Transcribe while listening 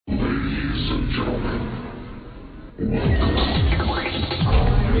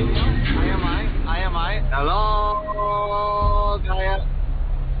Hello, Gaia.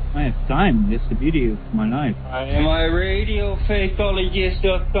 I have time. It's the beauty of my life. IMI Radio,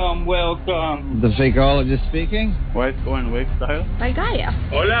 fakeologist.com, welcome. The fakeologist speaking. What's going with style? By Gaia.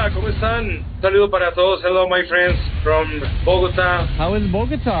 Hola, ¿cómo están? Un saludo para todos. Hello, my friends from Bogotá. How is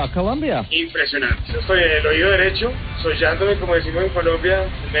Bogotá, Colombia? Impresionante. Yo estoy en el oído derecho, sollándome, como decimos en Colombia,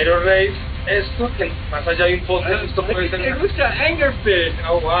 mero rave. Esto, que más allá de un podcast, esto puede ser... Me gusta Angerfish.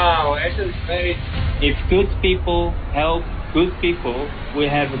 Oh, wow, eso es very... If good people help good people, we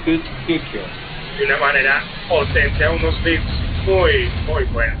have a good future. De una manera potente, a unos beats muy, muy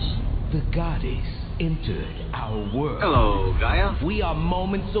buenos. The goddess entered our world. Hello, Gaia. We are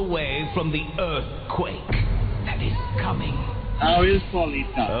moments away from the earthquake that is coming. How is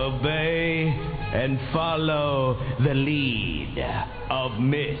Paulita? Obey and follow the lead of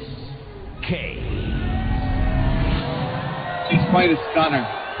Miss K. She's quite a stunner.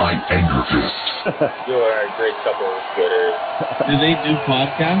 I'm Angerfist. You are a great couple of Twitter. Do they do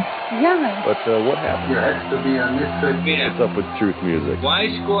podcasts? Yeah. But what happened? Your ex to be on this good What's up with Truth Music? Y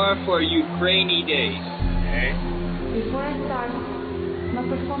score for Ukraine days. Okay. Before I start my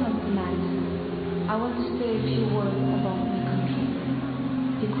performance tonight, I want to say a few words about my country,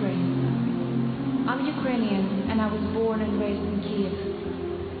 Ukraine. I'm Ukrainian and I was born and raised in Kiev.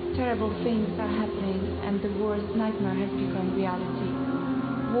 Terrible things are happening and the worst nightmare has become reality.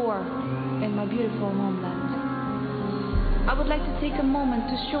 War in my beautiful homeland. I would like to take a moment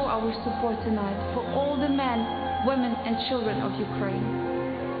to show our support tonight for all the men, women and children of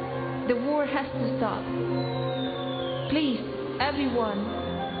Ukraine. The war has to stop. Please, everyone,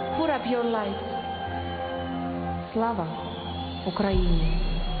 put up your lights. Slava Ukraini.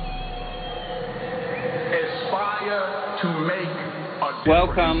 Aspire to make a difference.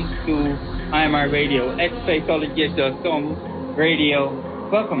 Welcome to IMI Radio, fakeologist.com radio.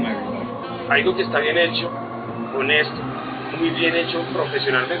 Welcome, everybody. Algo que está bien hecho, honesto, muy bien hecho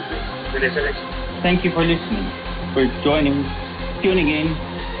profesionalmente, merece el éxito. Thank you for listening, for tuning in,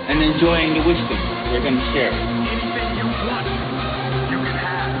 and enjoying the wisdom we're going to share. Anything you want, you can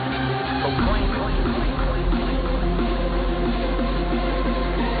have. So claim it.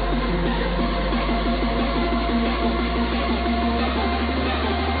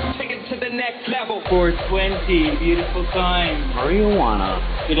 Take it to the next level. 420, beautiful time. Marijuana.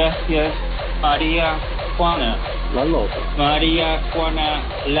 Gracias, Maria Juana. La Loca. Maria Juana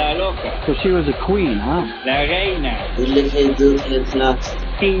La Loca. So she was a queen, huh? La Reina. 50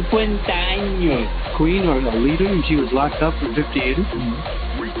 años. Queen or a leader, and she was locked up for 50 years?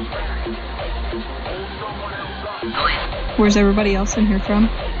 Where's everybody else in here from?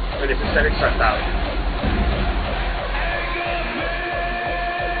 Merece estar exaltado.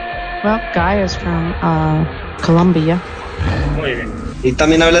 Well, Gaia's from Colombia. Muy bien. ¿Y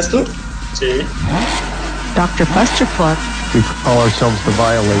también hablas tú? Sí. Dr. Fusterplug. We call ourselves the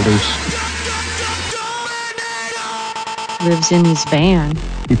Violators. Lives in his van.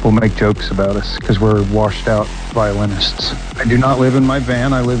 People make jokes about us because we're washed out violinists. I do not live in my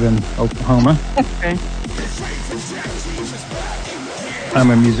van. I live in Oklahoma. Okay.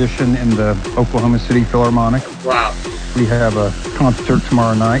 I'm a musician in the Oklahoma City Philharmonic. Wow. We have a concert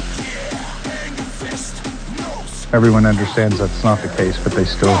tomorrow night. Everyone understands that's not the case, but they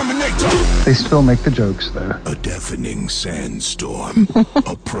still make the jokes though. A deafening sandstorm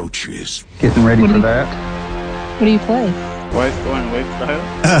approaches. Getting ready for that. What do you play? What's going with style?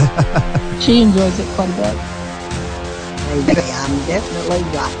 She enjoys it quite a bit. I'm definitely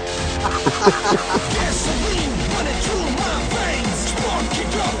right. Gasoline running through my veins.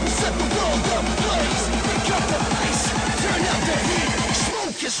 Sparking up, set the world ablaze. Cut the pace, turn up the heat.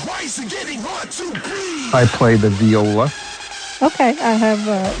 Smoke is rising, getting hard to breathe. I play the viola. Okay, I have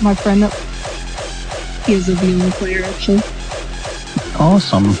my friend that he is a viola player actually.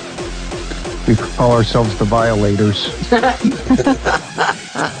 Awesome. We call ourselves the Violators.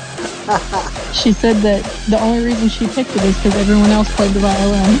 She said that the only reason she picked it is because everyone else played the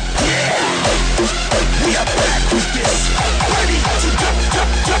violin. We are back with this. Ready to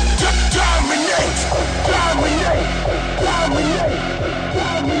dominate. Dominate. Dominate.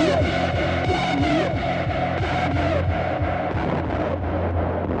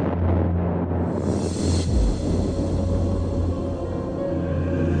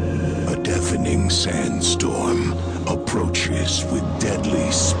 A deafening sandstorm approaches with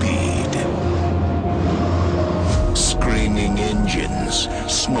deadly speed. Screaming engines,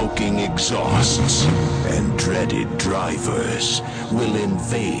 smoking exhausts, and dreaded drivers will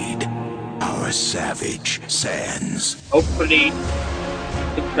invade our savage sands. Hopefully,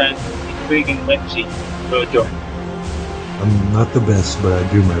 the trend is freaking WHIMSY will join. I'm not the best, but I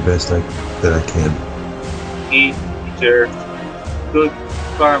do my best that I can. He deserves good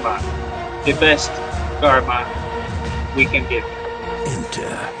karma, the best karma we can give.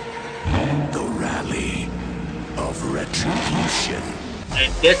 Enter the rally of retribution.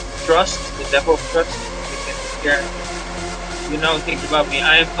 And that trust, the level of trust, we can share. You know things about me.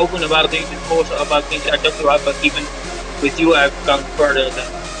 I am open about things and also about things I talk about, but even with you I've gone further than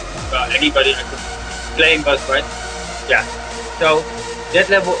anybody I could claim about, right? Yeah. So that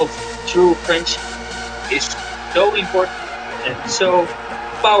level of true friendship is so important and so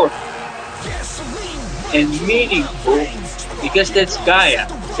powerful and meaningful because that's Gaia.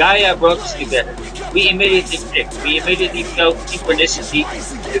 Gaia brought us together. We immediately clicked. We immediately felt synchronicity.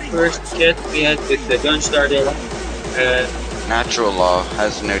 The first chat we had with the Gunstar there. Natural law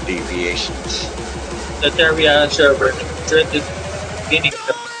has no deviations. The Terria server started beginning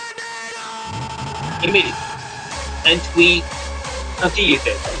immediately. And we continued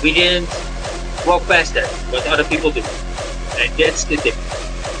that. We didn't walk past that, what other people do. And that's the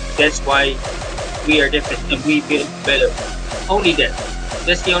difference. That's why we are different and we build better. Only that.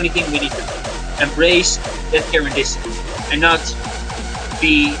 That's the only thing we need to do. Embrace that serendipity and not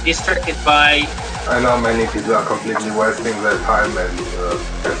be distracted by. I know many people are completely wasting their time and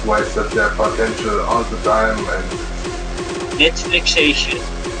have wasted their potential all the time. And Netflixation,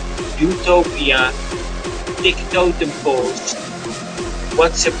 utopia, tick totem poles,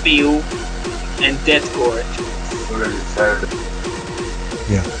 what's appeal, and deathcore. Really sad.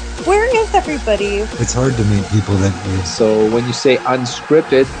 Yeah. Where is everybody? It's hard to meet people that way. So when you say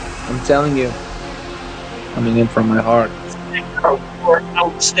unscripted, I'm telling you, coming in from my heart. You're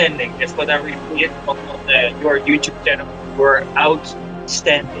outstanding. That's what I repeat on your YouTube channel. You're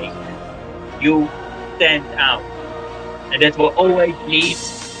outstanding. You stand out. And that will always lead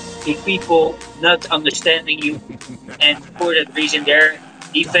to people not understanding you. And for that reason, their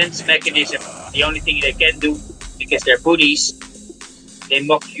defense mechanism, the only thing they can do, because they're bullies, they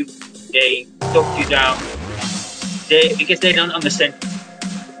mock you, they talk you down, because they don't understand you.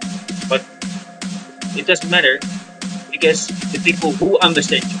 But it doesn't matter, because the people who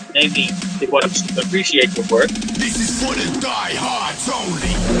understand you, namely the ones who appreciate your work, this is for the diehards only.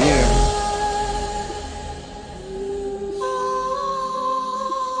 Yeah.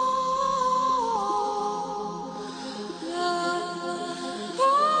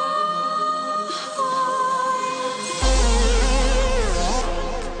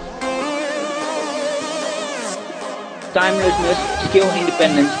 Timelessness, skill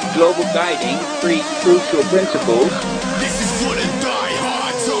independence, global guiding, 3 crucial principles. This is for the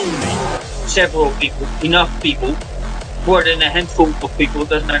diehards only. Several people, enough people, more than a handful of people,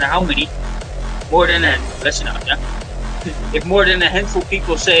 doesn't matter how many, more than a handful, that's enough, yeah? If more than a handful of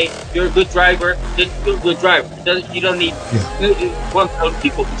people say you're a good driver, then you're a good driver. You don't need 1,000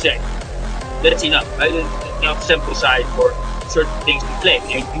 people to say. That's enough, right? It's enough sample size for certain things to claim.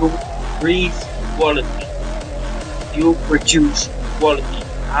 And you breathe quality. You produce quality,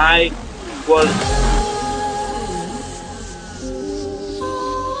 high quality.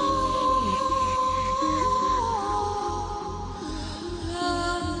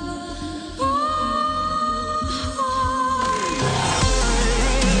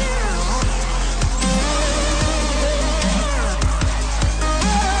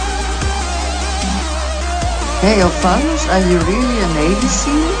 Hey, Alphonse, are you really a Navy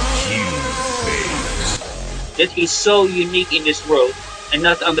SEAL? That is so unique in this world and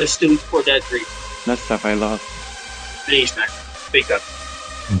not understood for that reason. That's stuff I love. Please, man, speak up.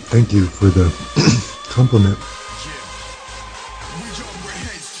 And thank you for the compliment.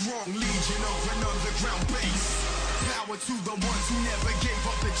 To the ones who never gave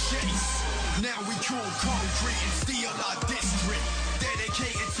up the chase. Now we cool concrete and steal our district.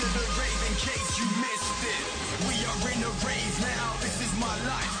 Dedicated to the rave in case you missed it. We are in a rave now, this is my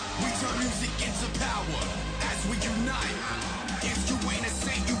life. We turn music into power as we unite. If you ain't a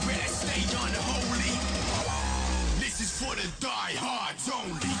saint, you better stay unholy. This is for the diehards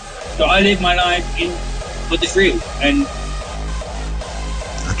only. So I live my life in what is real, and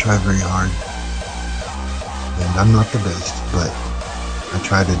I try very hard. And I'm not the best, but I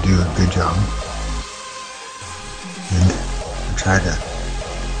try to do a good job. And I try to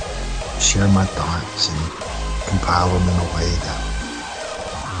share my thoughts and compile them in a way that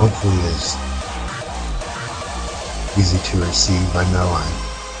hopefully is easy to receive. I know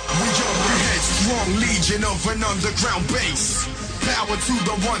We are a headstrong legion of an underground base. Power to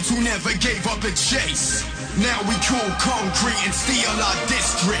the ones who never gave up the chase. Now we cool concrete and steal our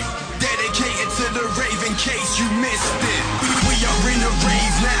district. Dedicated to the rave in case you missed it. We are in a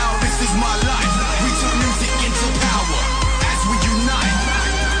rave now, this is my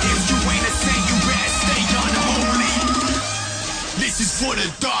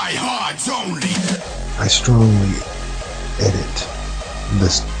I strongly edit the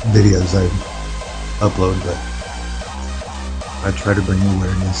videos I upload, but I try to bring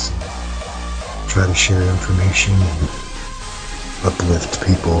awareness, try to share information, and uplift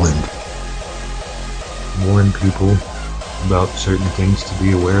people and warn people about certain things to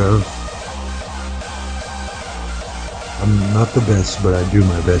be aware of. I'm not the best, but I do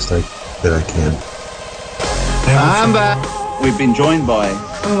my best that I can. I'm back. We've been joined by...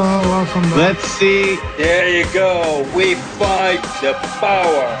 Hello, welcome back. Let's see There you go. We fight the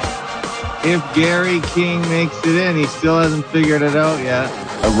power. if Gary King makes it in. He still hasn't figured it out yet.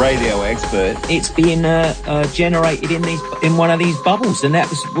 A radio expert. It's being generated in one of these bubbles, and that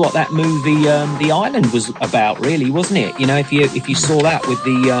was what that movie The Island was about, really, wasn't it? You know, if you saw that with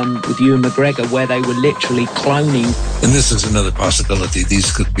with Ewan McGregor, where they were literally cloning. And this is another possibility.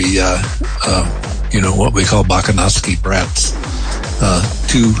 These could be, what we call Bakanowski brats.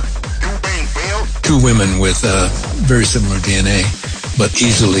 Two women with very similar DNA, but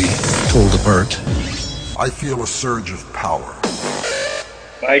easily told apart. I feel a surge of power.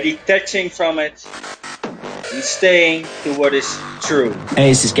 By detaching from it and staying to what is true. Hey,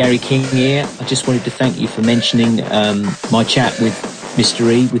 this is Gary King here. I just wanted to thank you for mentioning my chat with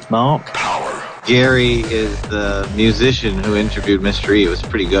Mr. E with Mark. Gary is the musician who interviewed Mr. E. It was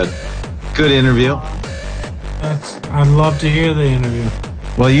pretty good. Good interview. I'd love to hear the interview.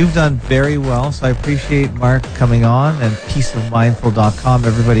 Well, you've done very well, so I appreciate Mark coming on, and peaceofmindful.com.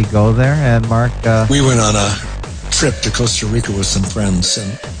 Everybody go there. And Mark... We went on a trip to Costa Rica with some friends,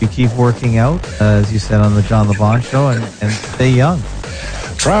 and you keep working out, as you said on the John LeBon show, and stay young.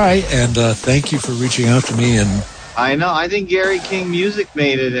 try, and thank you for reaching out to me. And I know, I think Gary King Music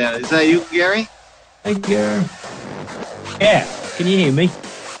made it in. Is that you, Gary? Hey, Gary. Yeah, can you hear me?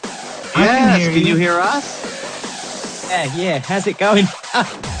 Yes, can you hear us? Yeah, how's it going?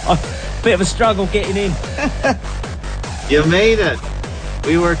 Bit of a struggle getting in. You made it.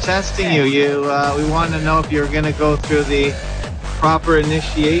 We were testing you. We wanted to know if you were going to go through the proper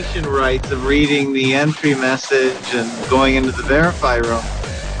initiation rites of reading the entry message and going into the verify room.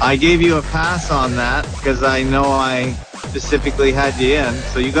 I gave you a pass on that because I know I specifically had you in.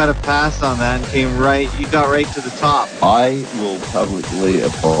 So you got a pass on that and you got right to the top. I will publicly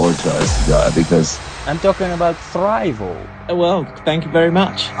apologize to God because I'm talking about Thrival. Well, thank you very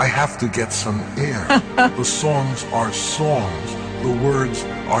much. I have to get some air. The songs are songs. The words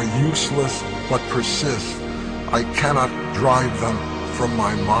are useless but persist. I cannot drive them from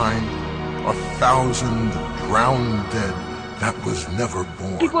my mind. 1,000 drowned dead that was never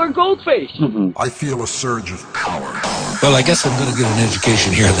born. People are goldfish. I feel a surge of power. well, I guess I'm going to get an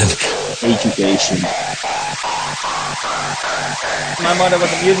education here then. education. My mother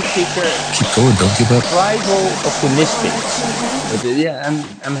was a music teacher. Keep going, don't give up. Rival optimistic. But yeah,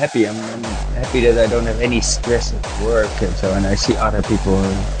 I'm happy. I'm happy that I don't have any stress at work, and so. And I see other people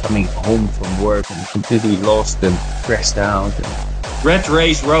coming home from work and completely lost and stressed out. Red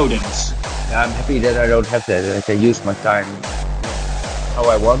race rodents. I'm happy that I don't have that. I can use my time how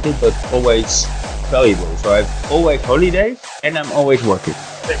I want it, but always valuable. So I've always holidays, and I'm always working.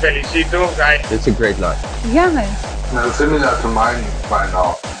 Te felicito, guy. It's a great life. Yeah. Now, similar to mine by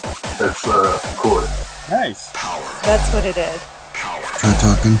now. That's cool. Nice. That's what it is. Try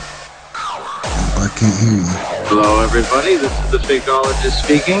talking. I can't hear you. Hello, everybody. This is the Fakeologist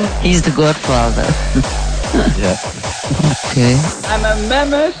speaking. He's the Godfather. Yeah. Okay. I'm a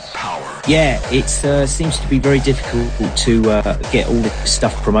mammoth. Yeah, it seems to be very difficult to get all this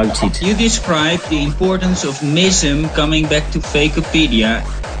stuff promoted. You describe the importance of MISM coming back to Fakeopedia.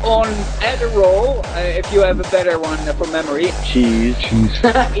 On Adderall, if you have a better one from memory. Cheese.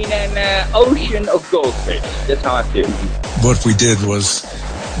 In an ocean of goldfish. That's how I feel. What we did was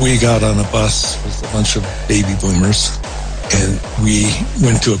we got on a bus with a bunch of baby boomers, and we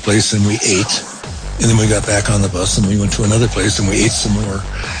went to a place and we ate. And then we got back on the bus and we went to another place and we ate some more.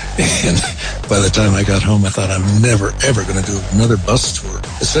 And by the time I got home, I thought I'm never, ever going to do another bus tour,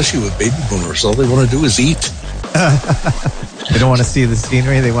 especially with baby boomers. All they want to do is eat. They don't want to see the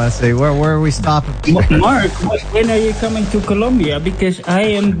scenery. They want to say, where are we stopping? Mark, when are you coming to Colombia? Because I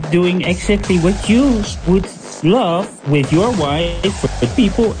am doing exactly what you would love with your wife, for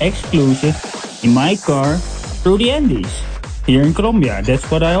people exclusive in my car through the Andes here in Colombia. That's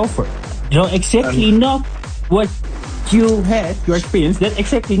what I offer. So exactly not what you had, your experience, that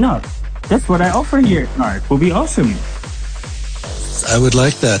exactly not. That's what I offer here, Mark. Will be awesome. I would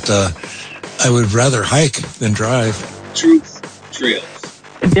like that. I would rather hike than drive. Truth trails.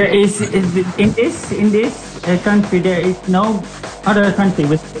 There is in this country there is no other country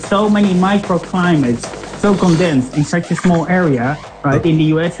with so many microclimates, so condensed in such a small area right? In the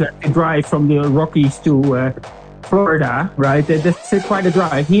US, you have to drive from the Rockies to Florida, right? That's quite a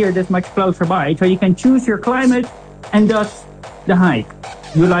drive. Here, that's much closer by, so you can choose your climate and thus the hike.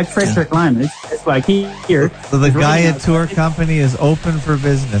 You like fresher climates, it's like here. So the Gaia Tour Company is open for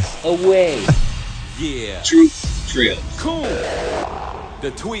business. Away. Yeah. Truth Trails. Cool.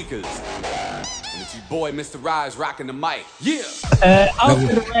 The Tweakers. And it's your boy, Mr. Rise, rocking the mic. Yeah.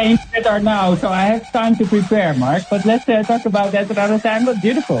 After the rains that are now, so I have time to prepare, Mark. But let's talk about that another time. But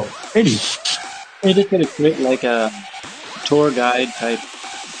beautiful, really. They just gotta create like a tour guide type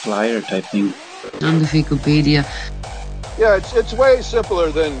flyer type thing. On the Wikipedia. Yeah, it's way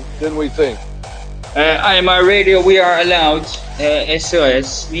simpler than we think. IMR Radio, we are allowed. Eso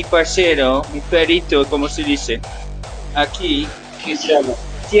es. Mi parcero, mi perito, como se dice. Aquí,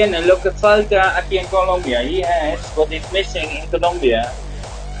 tiene lo que falta aquí en Colombia. Yes, what is missing in Colombia.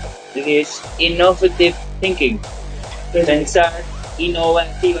 It is innovative thinking. Pensar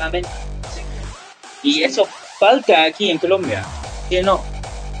innovativamente. Y eso falta aquí en Colombia. ¿Sí o no?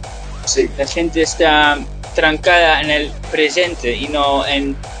 Sí. La gente está trancada en el presente y no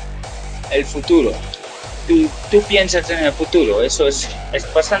en el futuro. Tú piensas en el futuro, eso es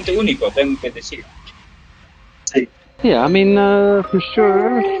bastante único, tengo que decir. Sí. Yeah, I mean, for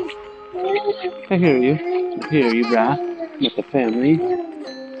sure. I hear you, brah. With the family.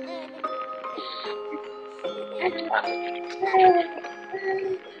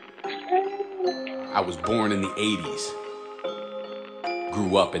 I was born in the 80s.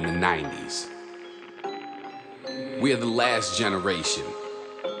 Grew up in the 90s. We are the last generation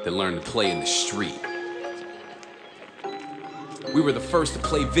that learned to play in the street. We were the first to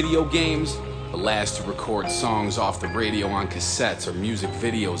play video games, the last to record songs off the radio on cassettes or music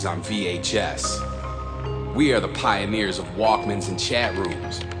videos on VHS. We are the pioneers of Walkmans and chat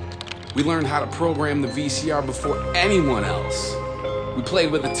rooms. We learned how to program the VCR before anyone else. We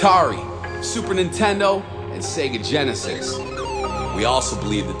played with Atari, Super Nintendo, and Sega Genesis. We also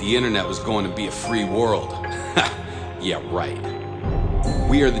believed that the internet was going to be a free world. Yeah, right.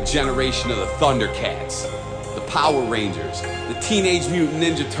 We are the generation of the Thundercats, the Power Rangers, the Teenage Mutant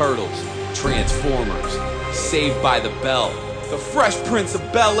Ninja Turtles, Transformers, Saved by the Bell, the Fresh Prince of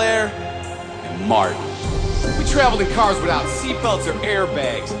Bel-Air, and Martin. We traveled in cars without seatbelts or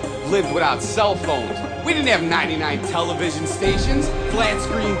airbags, lived without cell phones. We didn't have 99 television stations, flat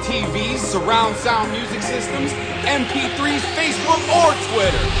screen TVs, surround sound music systems, MP3s, Facebook, or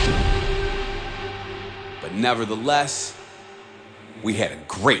Twitter. But nevertheless, we had a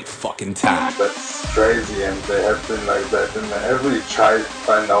great fucking time. That's crazy, and they have been like that, and every child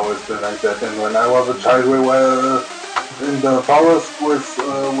by now has been like that. And when I was a child, we were in the forest with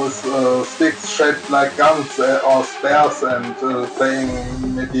sticks shaped like guns or spears, and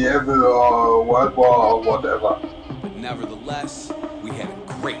playing medieval or World War or whatever. But nevertheless, we had a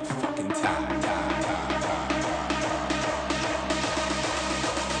great fucking time.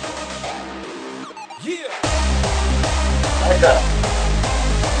 Yeah. Like that.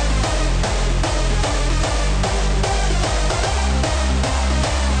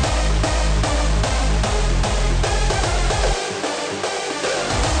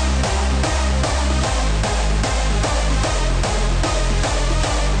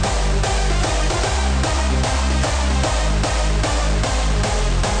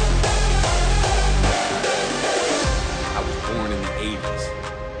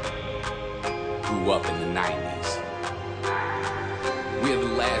 Up in the 90s. We are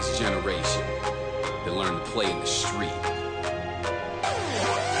the last generation that learned to play in the street.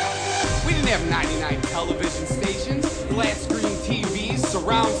 We didn't have 99 television stations, flat screen TVs,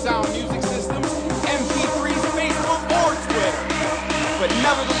 surround sound music systems, MP3s, Facebook, or Twitter. But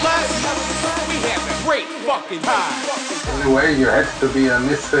nevertheless, we had a great fucking time. In a way, you had to be a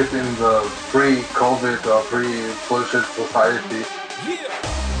misfit in the pre-COVID or pre-bullshit society.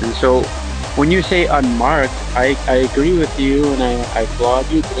 And so, when you say unmarked, I agree with you and I applaud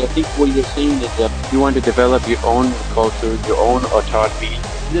you, but I think what you're saying is that you want to develop your own culture, your own autonomy.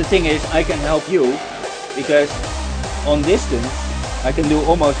 The thing is, I can help you because on distance, I can do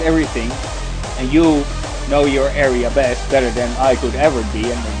almost everything, and you know your area better than I could ever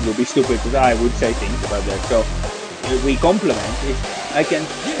be, and it would be stupid that I would say things about that. So we complement. I can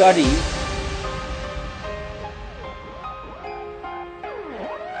study.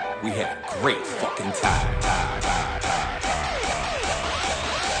 We had a great fucking time.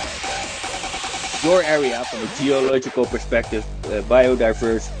 Your area from a geological perspective,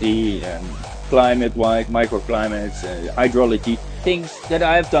 biodiversity, climate-wise, microclimates, hydrology, things that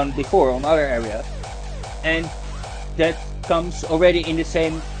I've done before on other areas. And that comes already in the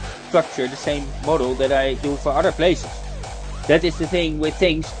same structure, the same model that I do for other places. That is the thing with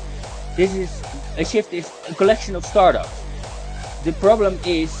things. A shift is a collection of startups. The problem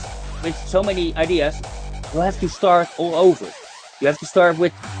is with so many ideas, you have to start all over. You have to start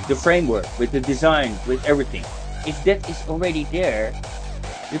with the framework, with the design, with everything. If that is already there,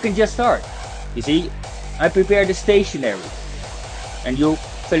 you can just start. You see, I prepare the stationery and you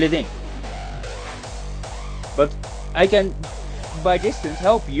fill it in. But I can, by distance,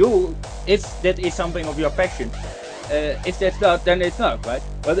 help you if that is something of your passion. If that's not, then it's not, right?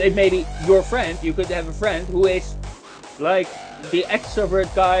 But it may be your friend. You could have a friend who is like the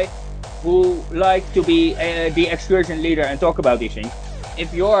extrovert guy who like to be the excursion leader and talk about these things.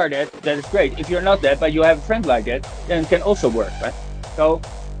 If you are that is great. If you're not that, but you have a friend like that, then it can also work, right? So,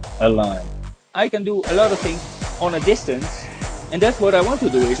 align. I can do a lot of things on a distance, and that's what I want to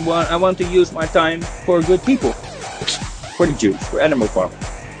do. I want to use my time for good people, for the Jews, for Animal Farm,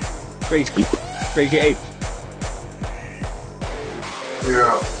 crazy people, crazy apes.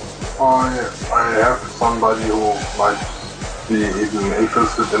 Yeah, I have somebody who might be even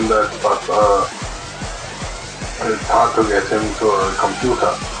interested in that, but it's hard to get him to a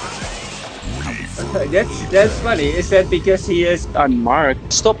computer. That's funny. Is that because he is on Mark?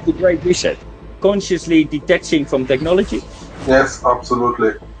 Stop the Great Reset, consciously detaching from technology. Yes,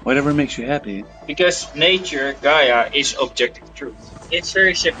 absolutely. Whatever makes you happy. Because nature, Gaia, is objective truth. It's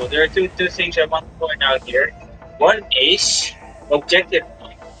very simple. There are two things I want to point out here. One is objective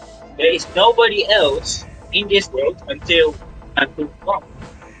mind. There is nobody else in this world until I'm proved wrong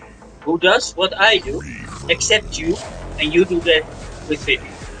who does what I do, except you, and you do that with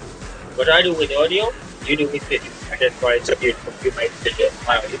video. What I do with audio, you do with video, and that's why it's so beautiful. You made video,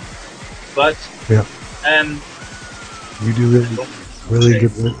 my audio. But Yeah. You do really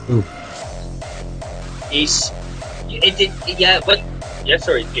good work too.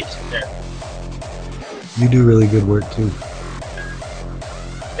 Sorry, please. Yeah. You do really good work too.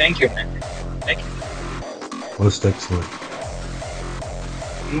 Thank you, man. Thank you. Most excellent.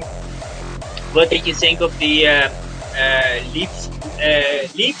 What did you think of the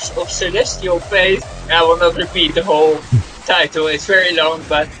Leaps of Celestial Faith? I will not repeat the whole title, it's very long,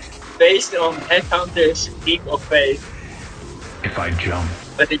 but based on Headhunter's Leap of Faith. If I jump,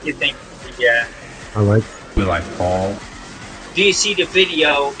 What did you think of the, I like. will I fall do you see the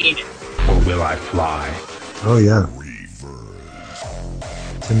video in it? or will I fly? Oh yeah.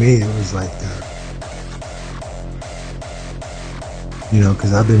 To me, it was like,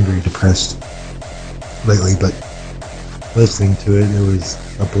 because I've been very depressed lately, but listening to it, it was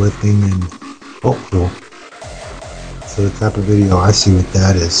uplifting and hopeful. So the type of video I see with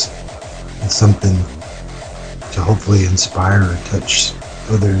that is something to hopefully inspire or touch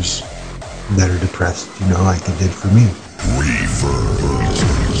others that are depressed, like it did for me.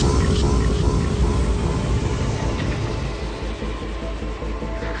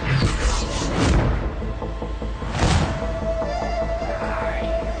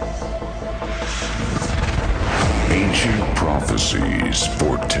 Ancient prophecies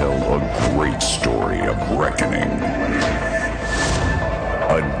foretell a great story of reckoning.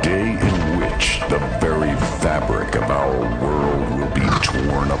 A day in which the very fabric of our world will be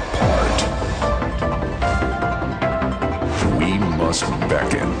torn apart. We must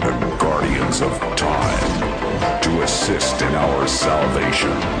beckon the guardians of time to assist in our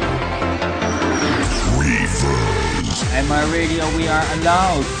salvation. And my radio, we are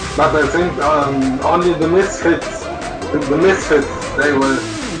allowed. But I think only the misfits, they will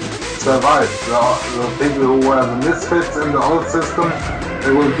survive. The people who were the misfits in the old system,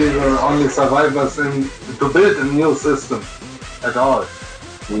 they will be the only survivors to build a new system at all.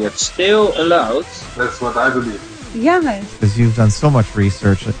 We are still allowed. That's what I believe. Yeah. Because you've done so much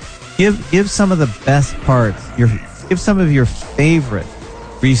research. Give some of the best parts. Give some of your favorite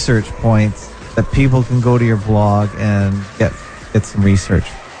research points that people can go to your blog and get some research.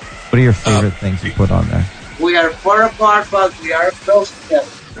 What are your favorite things you put on there? We are far apart, but we are close together.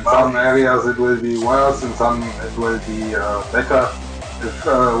 In some areas it will be worse, in some it will be better. If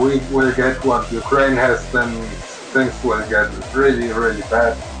we will get what Ukraine has, then things will get really, really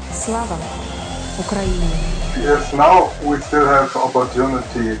bad. Slava Ukraine. Yes, now we still have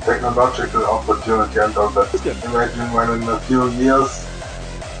opportunity, technological opportunity and all that. Imagine when in a few years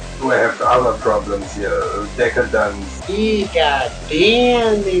we have other problems here, decadence,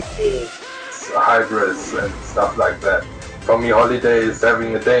 hybrids and stuff like that. For me, holiday is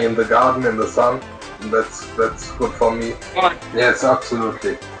having a day in the garden in the sun. That's good for me. Yes,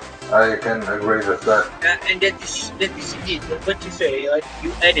 absolutely. I can agree with that. And that is indeed what you say. Like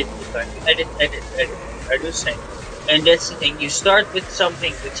you edit the time, you edit. I do the same. And that's the thing. You start with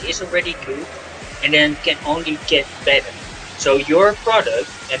something which is already good, and then can only get better. So your product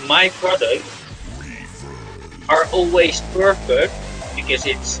and my product are always perfect because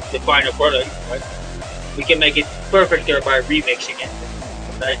it's the final product, right? We can make it perfecter by remixing it.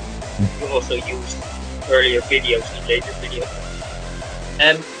 Right? You also used earlier videos and later videos.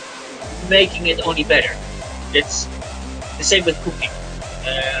 And making it only better. It's the same with cooking.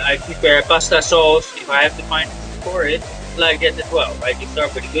 I prepare pasta sauce if I have to find for it, like that as well. Right? You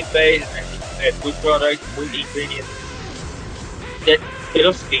start with a good base and add good product, good ingredients. That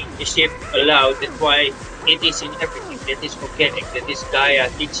philosophy is shift allowed. That's why it is in everything. That is organic. That is Gaia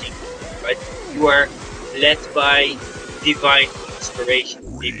teaching. Right? You are led by divine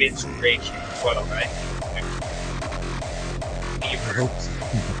inspiration, deep inspiration as well, right?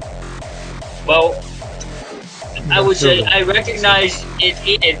 Well, I would say I recognize it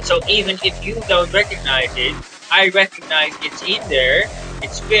in it. So even if you don't recognize it, I recognize it's in there.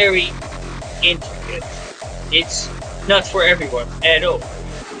 It's very intricate. It's not for everyone at all.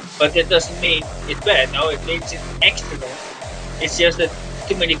 But that doesn't mean it's bad. No, it means it's excellent. It's just that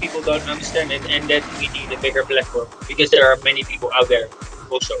too many people don't understand it, and that we need a bigger platform because there are many people out there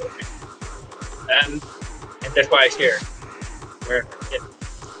also. And that's why I share.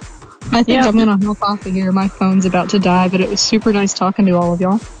 I think I'm gonna hop off of here. My phone's about to die, but it was super nice talking to all of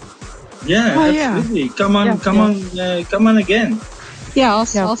y'all. Yeah, absolutely. Come on again. Yeah,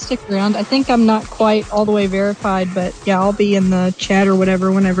 I'll stick around. I think I'm not quite all the way verified, but yeah, I'll be in the chat or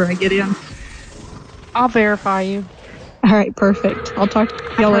whatever whenever I get in. I'll verify you. All right, perfect. I'll talk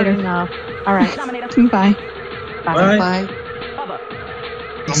to y'all later. All right. Bye. Bye.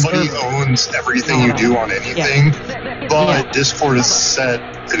 Somebody owns everything you do on anything, but Discord has set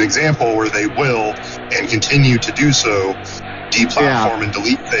an example where they will and continue to do so, deplatform and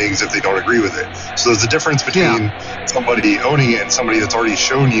delete things if they don't agree with it. So there's a difference between somebody owning it and somebody that's already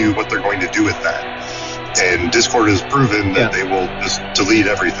shown you what they're going to do with that. And Discord has proven that they will just delete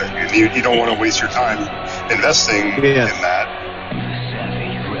everything. And you don't want to waste your time investing in that.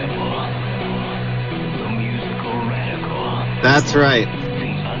 That's right.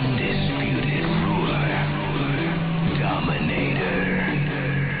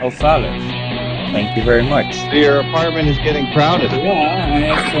 Oh, Fowler, thank you very much. Your apartment is getting crowded. Yeah, I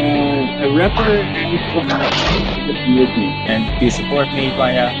have a rapper with me, and you support me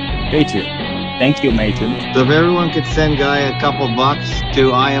via Patreon. Thank you, Mason. So if everyone could send Guy a couple bucks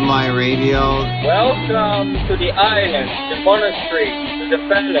to IMI Radio. Welcome to the island, the monastery, to the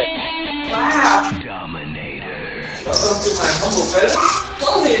palace. Wow. Welcome to my humble palace.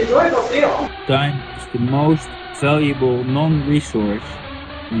 Totally enjoyed the deal. Time is the most valuable non-resource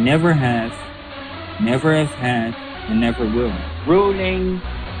we never have had, and never will. Ruling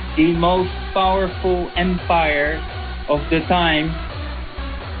the most powerful empire of the time,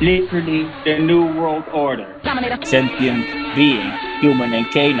 literally the New World Order. Sentient being, human and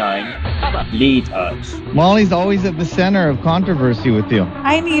canine, lead us. Molly's always at the center of controversy with you.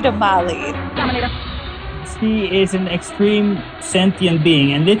 I need a Molly. She is an extreme sentient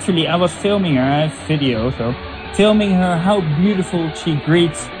being, and literally I was filming her, I have video, so filming her how beautiful she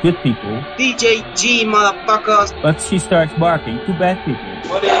greets good people. DJ G, motherfuckers. But she starts barking to bad people.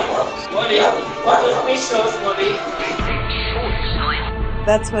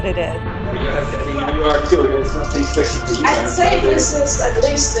 That's what it is. You are too. There's nothing special to you. I'd say this is at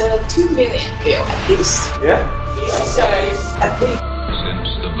least 2 million kill, at least. Yeah? I'd say at least. Since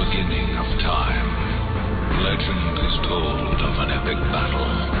the beginning of time, legend is told of an epic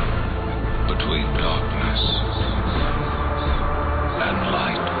battle between darkness and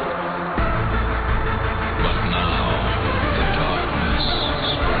light. But now, the darkness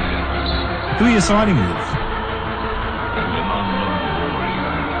spreads. Who are you siding with?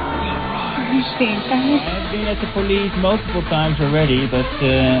 I've been at the police multiple times already, but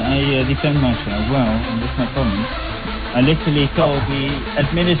I defend myself well, and that's my problem. I literally told the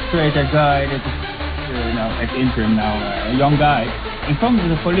administrator guy that is at interim now, a young guy, in front of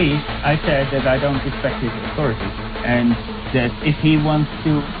the police, I said that I don't respect his authority, and that if he wants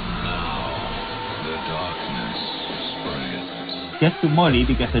to get to Molly,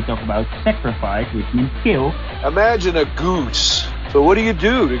 because they talk about sacrifice, which means kill. Imagine a goose. So what do you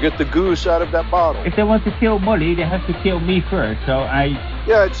do to get the goose out of that bottle? If they want to kill Molly, they have to kill me first. So I...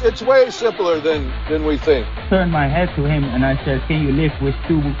 Yeah, it's way simpler than we think. Turned my head to him and I said, can you live with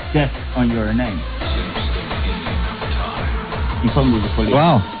 2 deaths on your name? In front of the police.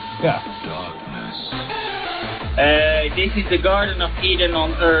 Wow. Yeah. This is the Garden of Eden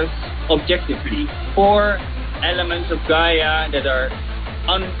on Earth, objectively. 4 elements of Gaia that are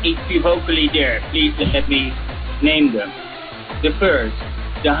unequivocally there. Please let me name them. The first,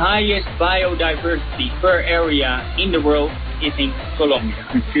 the highest biodiversity per area in the world is in Colombia.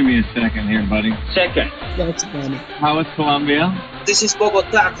 Just give me a second here, buddy. Second. That's funny. How is Colombia? This is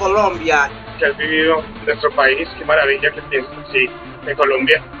Bogotá, Colombia. Que has vivido en nuestro país, qué maravilla que piensas así en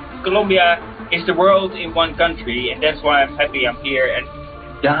Colombia. Colombia is the world in one country, and that's why I'm happy I'm here. And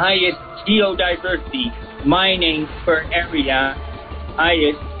the highest geodiversity, mining per area,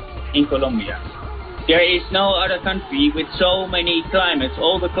 highest in Colombia. There is no other country with so many climates,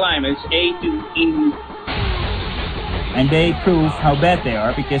 all the climates, A to E. And they prove how bad they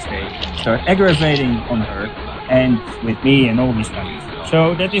are because they start aggravating on her and with me and all these countries.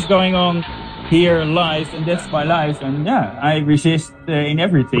 So that is going on here live, and that's my life. And yeah, I resist in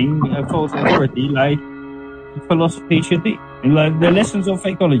everything false authority, like philosophy should be, and like the lessons of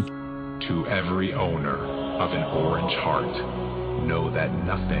ecology. To every owner of an orange heart, know that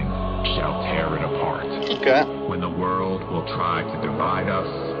nothing shall tear it apart. Okay. When the world will try to divide us,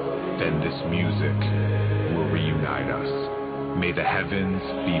 then this music will reunite us. May the heavens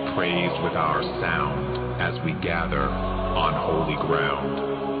be praised with our sound as we gather on holy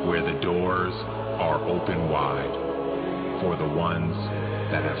ground, where the doors are open wide for the ones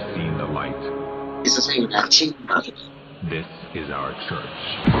that have seen the light. This is our church.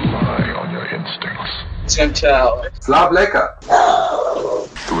 Rely on your instincts. Chantal. Slap lecker.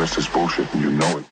 The rest is bullshit and you know it.